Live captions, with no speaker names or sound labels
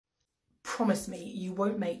promise me you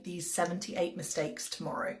won't make these 78 mistakes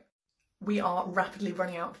tomorrow. We are rapidly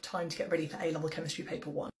running out of time to get ready for A-level chemistry paper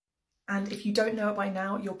 1. And if you don't know it by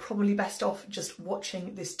now, you're probably best off just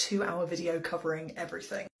watching this 2-hour video covering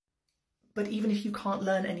everything. But even if you can't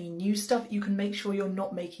learn any new stuff, you can make sure you're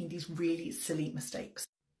not making these really silly mistakes.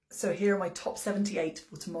 So here are my top 78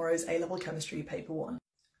 for tomorrow's A-level chemistry paper 1.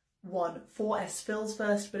 1. 4s fills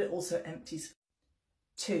first, but it also empties.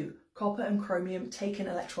 2. Copper and chromium take an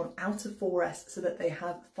electron out of 4s so that they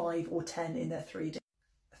have 5 or 10 in their 3D.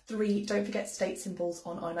 3. Don't forget state symbols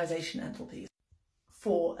on ionisation enthalpies.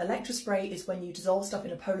 4. Electrospray is when you dissolve stuff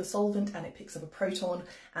in a polar solvent and it picks up a proton,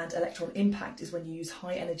 and electron impact is when you use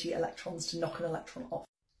high energy electrons to knock an electron off.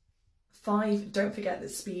 5. Don't forget that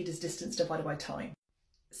speed is distance divided by time.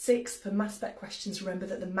 6. For mass spec questions, remember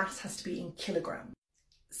that the mass has to be in kilograms.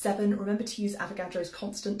 7. Remember to use Avogadro's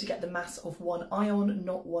constant to get the mass of one ion,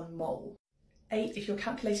 not 1 mole. 8. If you're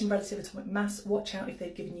calculating relative atomic mass, watch out if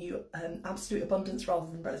they've given you absolute abundance rather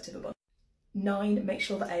than relative abundance. 9. Make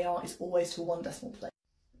sure that AR is always to 1 decimal place.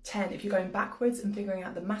 10. If you're going backwards and figuring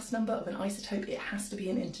out the mass number of an isotope, it has to be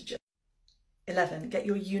an integer. 11. Get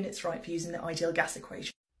your units right for using the ideal gas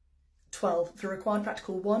equation. 12. For required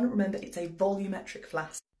practical 1, remember it's a volumetric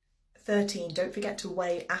flask. 13. Don't forget to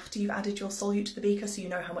weigh after you've added your solute to the beaker so you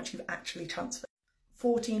know how much you've actually transferred.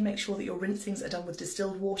 14. Make sure that your rinsings are done with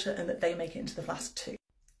distilled water and that they make it into the flask too.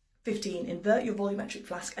 15. Invert your volumetric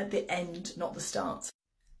flask at the end, not the start.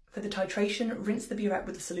 For the titration, rinse the burette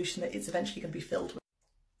with the solution that it's eventually going to be filled with.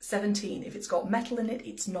 17. If it's got metal in it,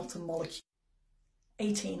 it's not a molecule.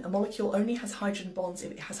 18. A molecule only has hydrogen bonds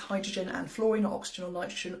if it has hydrogen and fluorine or oxygen or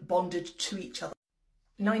nitrogen bonded to each other.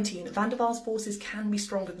 19. Van der Waals forces can be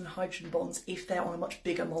stronger than hydrogen bonds if they're on a much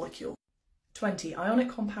bigger molecule. 20. Ionic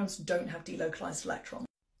compounds don't have delocalized electrons.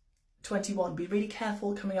 21. Be really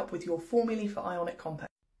careful coming up with your formulae for ionic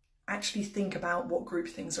compounds. Actually think about what group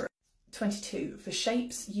things are in. 22. For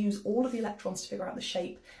shapes, use all of the electrons to figure out the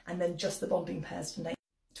shape and then just the bonding pairs to name.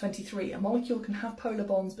 23. A molecule can have polar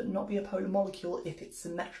bonds but not be a polar molecule if it's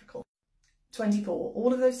symmetrical. 24.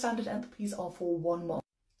 All of those standard enthalpies are for 1 mole.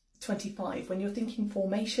 25. When you're thinking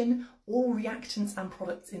formation, all reactants and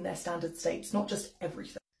products in their standard states, not just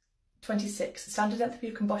everything. 26. Standard enthalpy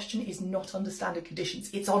of combustion is not under standard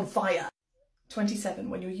conditions, it's on fire. 27.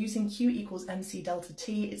 When you're using Q equals mc delta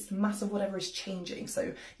T, it's the mass of whatever is changing.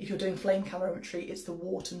 So if you're doing flame calorimetry, it's the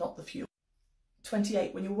water, not the fuel.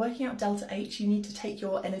 28. When you're working out delta H, you need to take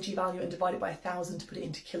your energy value and divide it by 1000 to put it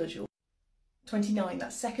into kilojoules. 29.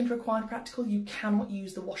 That second required practical, you cannot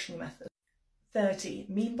use the washing method. 30.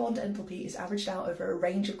 Mean bond enthalpy is averaged out over a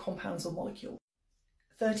range of compounds or molecules.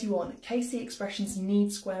 31. Kc expressions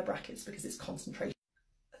need square brackets because it's concentration.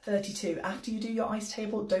 32. After you do your ice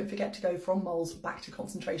table, don't forget to go from moles back to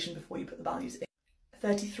concentration before you put the values in.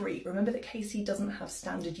 33. Remember that Kc doesn't have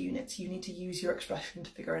standard units. You need to use your expression to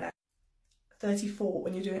figure it out. 34.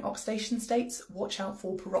 When you're doing oxidation states, watch out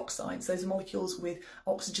for peroxides. Those are molecules with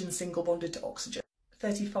oxygen single bonded to oxygen.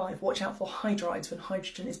 35. Watch out for hydrides when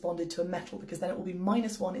hydrogen is bonded to a metal because then it will be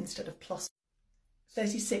 -1 instead of +1.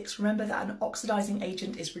 36. Remember that an oxidizing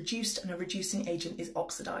agent is reduced and a reducing agent is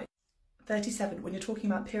oxidized. 37. When you're talking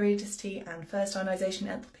about periodicity and first ionization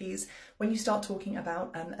enthalpies, when you start talking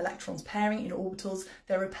about electrons pairing in orbitals,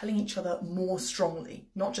 they're repelling each other more strongly,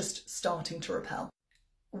 not just starting to repel.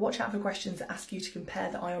 Watch out for questions that ask you to compare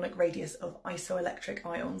the ionic radius of isoelectric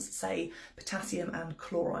ions, say potassium and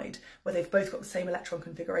chloride, where they've both got the same electron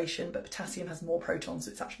configuration, but potassium has more protons,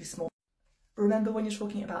 so it's actually smaller. Remember when you're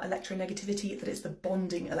talking about electronegativity that it's the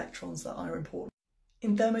bonding electrons that are important.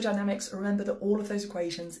 In thermodynamics, remember that all of those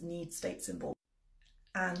equations need state symbols.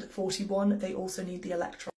 And 41, they also need the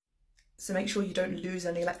electron. So make sure you don't lose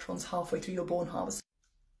any electrons halfway through your Born harvest.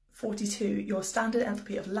 42. Your standard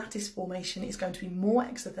enthalpy of lattice formation is going to be more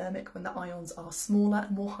exothermic when the ions are smaller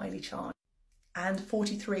and more highly charged. And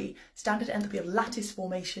 43. Standard enthalpy of lattice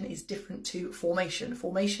formation is different to formation.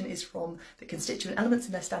 Formation is from the constituent elements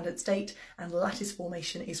in their standard state, and lattice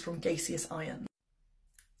formation is from gaseous ions.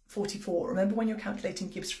 44. Remember when you're calculating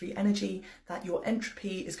Gibbs free energy that your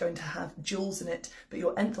entropy is going to have joules in it, but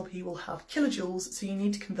your enthalpy will have kilojoules, so you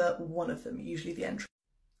need to convert one of them, usually the entropy.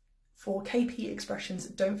 For Kp expressions,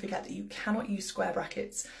 don't forget that you cannot use square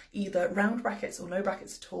brackets, either round brackets or no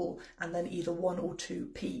brackets at all, and then either 1 or 2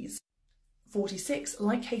 p's. 46,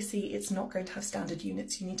 like Kc, it's not going to have standard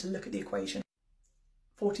units. You need to look at the equation.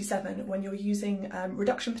 47, when you're using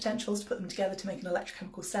reduction potentials to put them together to make an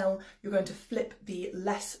electrochemical cell, you're going to flip the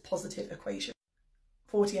less positive equation.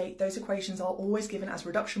 48, those equations are always given as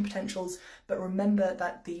reduction potentials, but remember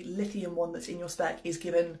that the lithium one that's in your spec is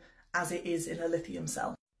given as it is in a lithium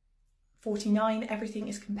cell. 49, everything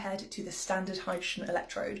is compared to the standard hydrogen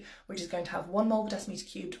electrode, which is going to have 1 mole per decimetre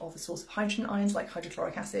cubed of a source of hydrogen ions like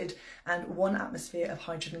hydrochloric acid and 1 atmosphere of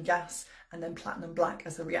hydrogen gas, and then platinum black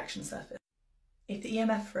as the reaction surface. If the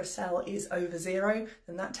EMF for a cell is over 0,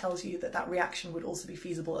 then that tells you that that reaction would also be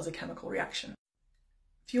feasible as a chemical reaction.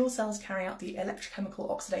 Fuel cells carry out the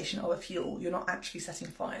electrochemical oxidation of a fuel. You're not actually setting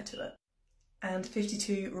fire to it. And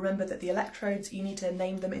 52, remember that the electrodes, you need to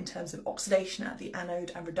name them in terms of oxidation at the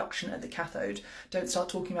anode and reduction at the cathode. Don't start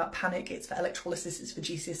talking about panic, it's for electrolysis, it's for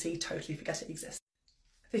GCSE, totally forget it exists.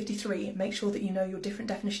 53, make sure that you know your different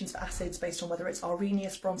definitions for acids based on whether it's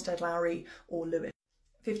Arrhenius, Bronsted-Lowry or Lewis.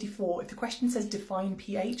 54, if the question says define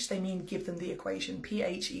pH, they mean give them the equation.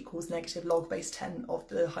 pH equals negative log base 10 of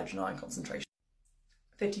the hydrogen ion concentration.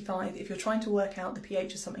 55, if you're trying to work out the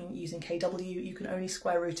pH of something using kW, you can only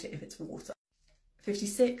square root it if it's water.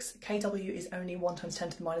 56, kW is only 1 times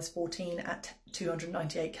 10 to the minus 14 at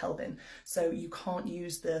 298 Kelvin, so you can't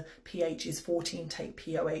use the pH is 14 take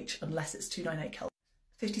POH unless it's 298 Kelvin.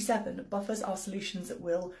 57, buffers are solutions that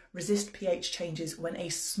will resist pH changes when a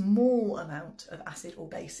small amount of acid or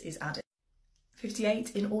base is added.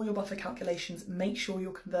 58, in all your buffer calculations, make sure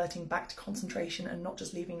you're converting back to concentration and not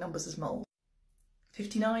just leaving numbers as moles.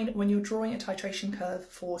 59, when you're drawing a titration curve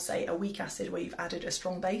for, say, a weak acid where you've added a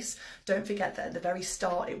strong base, don't forget that at the very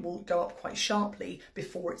start it will go up quite sharply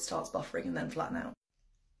before it starts buffering and then flatten out.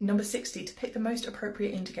 Number 60, to pick the most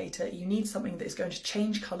appropriate indicator, you need something that is going to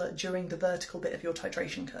change colour during the vertical bit of your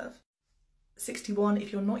titration curve. 61,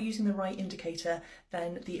 if you're not using the right indicator,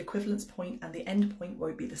 then the equivalence point and the end point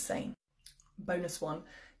won't be the same. Bonus 1.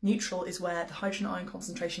 Neutral is where the hydrogen ion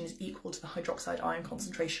concentration is equal to the hydroxide ion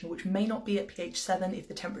concentration, which may not be at pH 7 if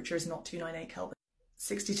the temperature is not 298 Kelvin.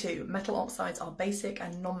 62. Metal oxides are basic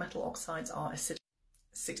and non-metal oxides are acidic.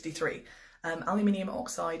 63. Aluminium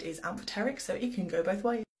oxide is amphoteric, so it can go both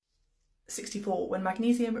ways. 64. When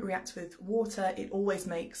magnesium reacts with water, it always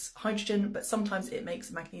makes hydrogen, but sometimes it makes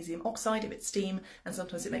magnesium oxide if it's steam, and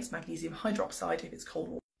sometimes it makes magnesium hydroxide if it's cold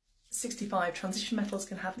water. 65. Transition metals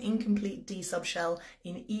can have an incomplete D subshell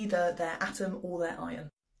in either their atom or their ion.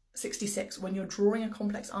 66. When you're drawing a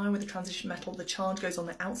complex ion with a transition metal, the charge goes on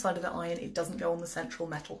the outside of the ion, it doesn't go on the central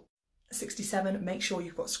metal. 67. Make sure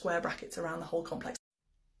you've got square brackets around the whole complex.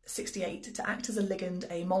 68. To act as a ligand,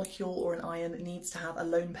 a molecule or an ion needs to have a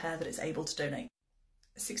lone pair that it's able to donate.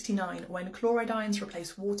 69. When chloride ions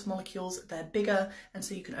replace water molecules, they're bigger, and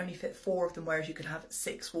so you can only fit 4 of them, whereas you could have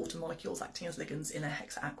 6 water molecules acting as ligands in a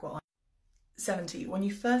hexaaqua ion. 70. When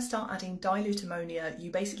you first start adding dilute ammonia,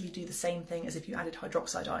 you basically do the same thing as if you added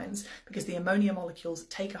hydroxide ions, because the ammonia molecules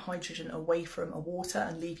take a hydrogen away from a water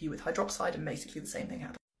and leave you with hydroxide, and basically the same thing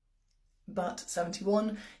happens. But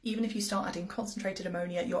 71, even if you start adding concentrated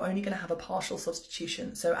ammonia, you're only going to have a partial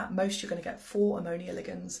substitution, so at most you're going to get 4 ammonia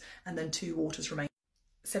ligands and then 2 waters remain.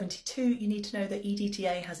 72, you need to know that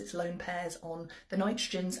EDTA has its lone pairs on the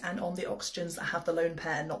nitrogens and on the oxygens that have the lone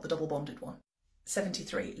pair, not the double bonded one.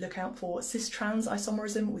 73, look out for cis-trans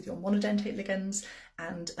isomerism with your monodentate ligands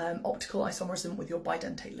and optical isomerism with your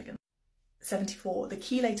bidentate ligands. 74, the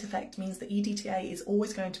chelate effect means that EDTA is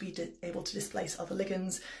always going to be able to displace other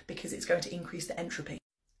ligands because it's going to increase the entropy.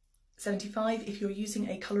 75, if you're using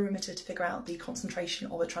a colorimeter to figure out the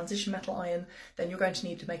concentration of a transition metal ion, then you're going to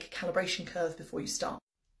need to make a calibration curve before you start.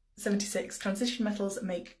 76, transition metals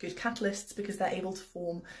make good catalysts because they're able to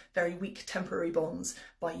form very weak temporary bonds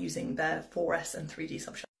by using their 4s and 3d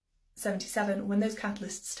subshells. 77, when those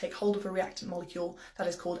catalysts take hold of a reactant molecule, that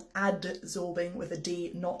is called adsorbing with a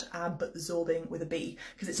D, not absorbing with a B,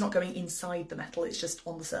 because it's not going inside the metal, it's just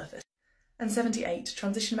on the surface. And 78,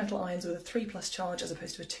 transition metal ions with a 3+ charge as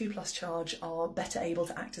opposed to a 2+ charge are better able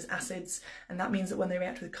to act as acids, and that means that when they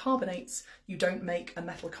react with carbonates, you don't make a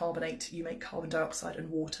metal carbonate, you make carbon dioxide and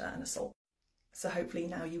water and a salt. So hopefully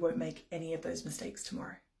now you won't make any of those mistakes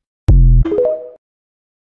tomorrow.